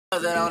I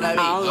don't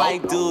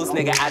like dudes,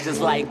 nigga, I just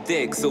like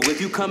dick. So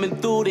if you coming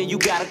through, then you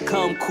gotta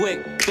come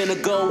quick.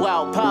 Finna go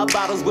out, pop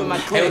bottles with my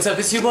clique. Hey, what's up?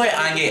 It's your boy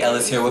Anye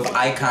Ellis here with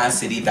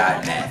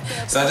IconCity.net.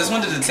 So I just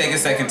wanted to take a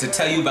second to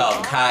tell you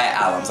about Kai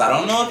Allums. I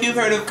don't know if you've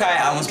heard of Kai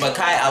Allums, but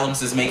Kai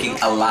Allums is making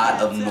a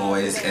lot of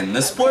noise in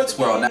the sports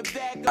world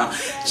now.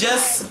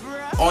 Just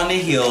on the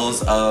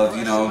heels of,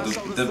 you know,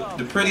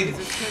 the pretty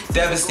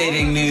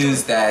devastating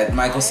news that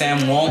Michael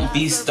Sam won't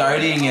be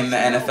starting in the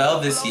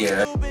NFL this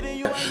year,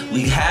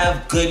 we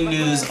have good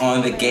news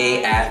on the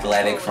gay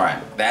athletic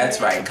front.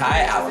 That's right,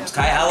 Kai Allums.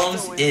 Kai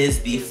Allums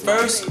is the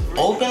first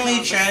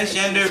openly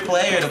transgender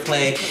player to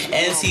play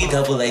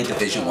NCAA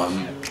Division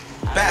I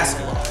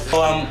basketball.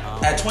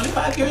 At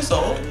 25 years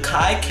old,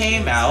 Kai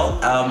came out.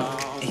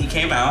 He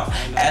came out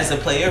as a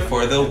player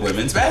for the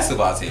women's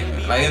basketball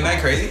team. Like, isn't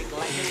that crazy?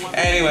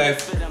 Anyway,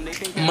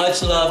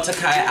 much love to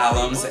Kai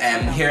Allums,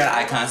 and here at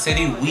Icon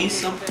City, we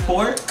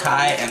support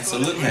Kai and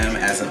salute him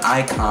as an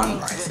icon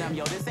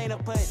rising.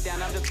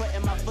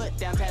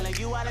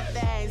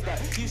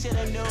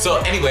 So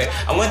anyway,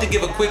 I wanted to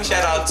give a quick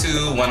shout out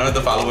to one of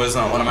my followers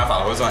on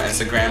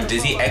Instagram,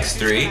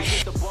 DizzyX3.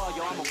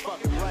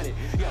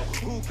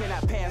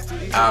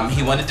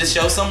 He wanted to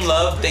show some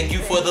love. Thank you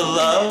for the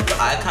love,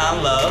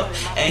 icon love.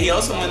 And he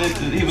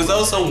was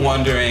also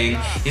wondering,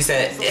 he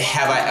said,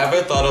 have I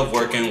ever thought of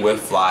working with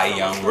Fly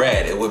Young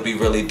Red? It would be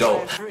really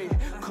dope.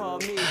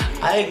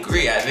 I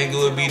agree, I think it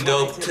would be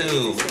dope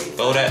too.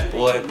 Throw that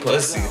boy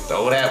pussy,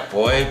 throw that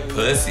boy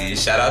pussy.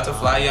 Shout out to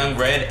Fly Young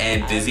Red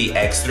and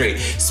DizzyX3.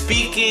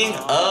 Speaking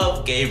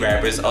of gay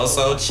rappers,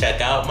 also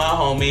check out my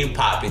homie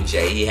Poppin'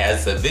 J. He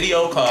has a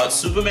video called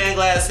Superman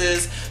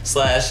Glasses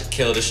 /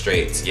 Kill the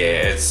Straights.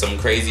 Yeah, it's some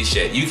crazy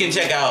shit. You can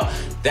check out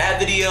that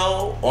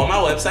video on my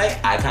website,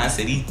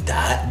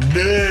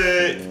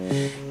 IconCity.net.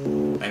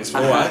 Thanks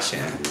for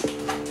watching.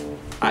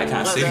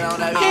 Icon City. I don't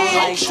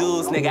like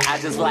dudes, nigga, I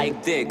just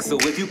like dick. So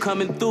if you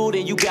coming through,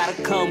 then you gotta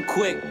come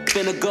quick.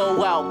 Finna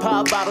go out,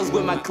 pop bottles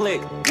with my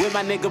clique. With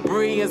my nigga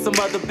Bree and some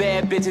other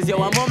bad bitches. Yo,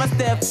 I'm on my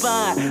step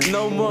fine,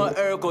 no more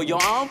Urkel. Yo, I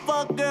don't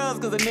fuck girls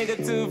cause a nigga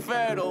too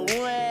fertile.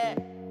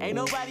 Ain't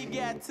nobody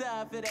got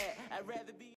time for that. I'd rather be